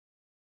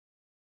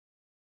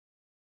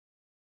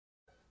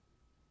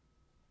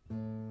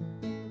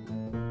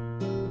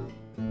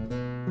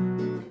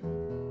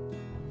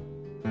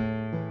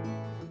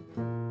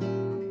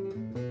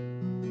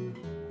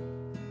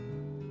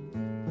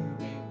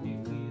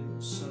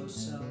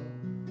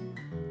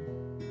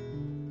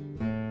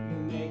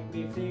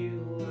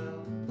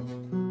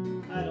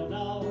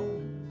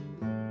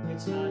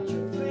It's not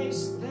your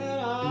face that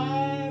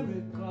I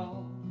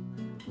recall.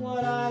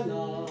 What I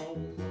love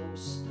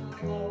most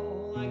of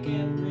all, I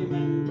can't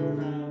remember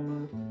now,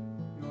 but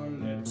your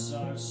lips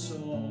are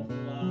so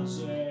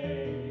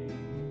blasé.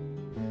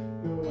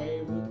 Your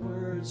way with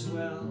words,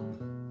 well,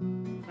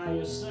 how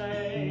you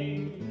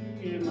say,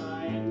 am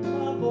I in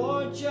love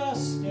or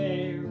just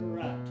a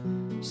rat?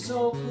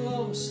 So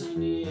close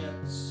and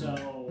yet so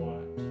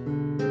what?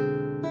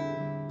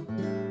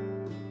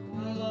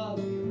 I love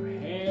your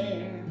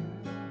hair.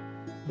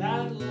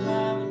 That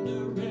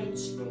lavender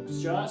rinse looks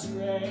just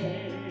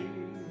great.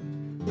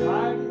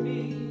 Pardon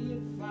me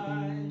if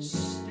I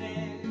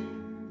stare,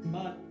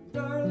 but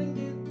darling,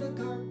 did the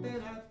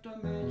carpet have to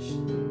match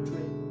the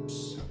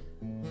drapes?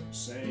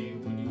 Say,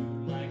 would you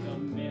like a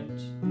mitt?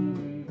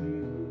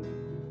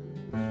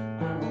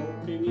 I'm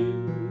hoping you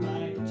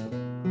might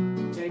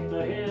take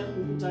the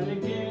hint. I'm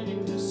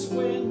beginning to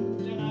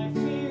squint, and I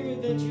fear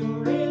that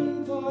you're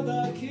in for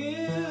the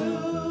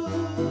kill.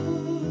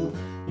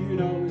 You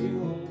know you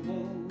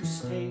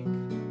almost take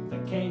the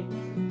cake,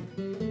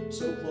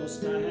 so close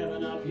to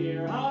heaven up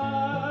here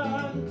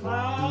on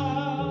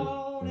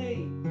cloud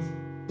 8,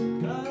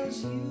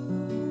 'cause you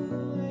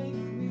make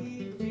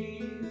me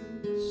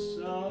feel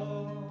so.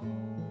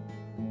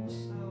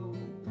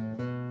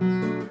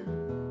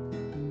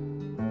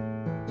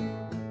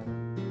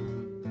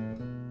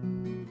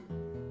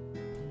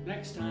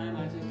 Next time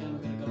I think I'm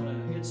gonna go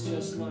to It's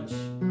Just Lunch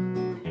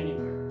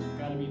anywhere.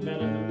 Gotta be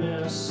better than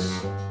this.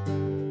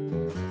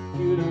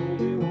 You know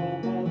you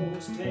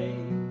almost take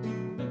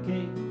the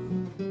cake,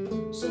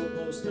 so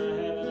close to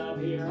heaven up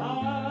here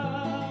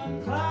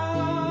on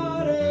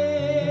cloud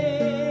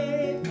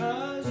 8,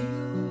 'cause you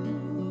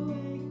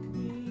make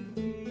me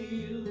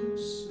feel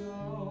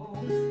so.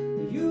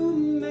 You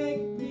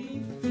make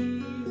me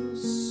feel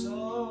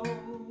so.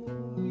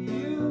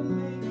 You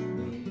make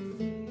me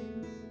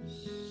feel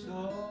so.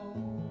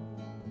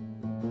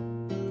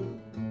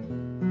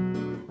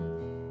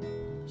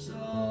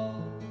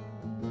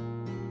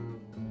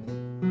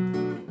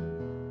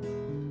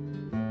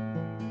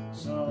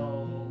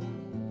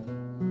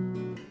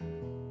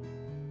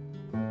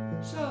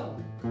 So,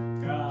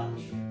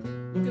 gosh,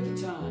 look at the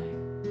time.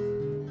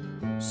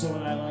 So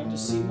would I like to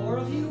see more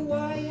of you?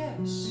 Why,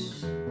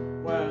 yes.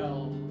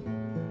 Well,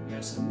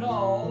 yes and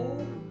no.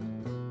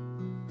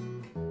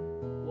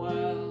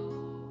 Well,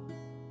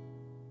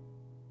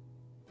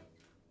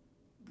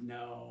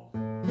 no.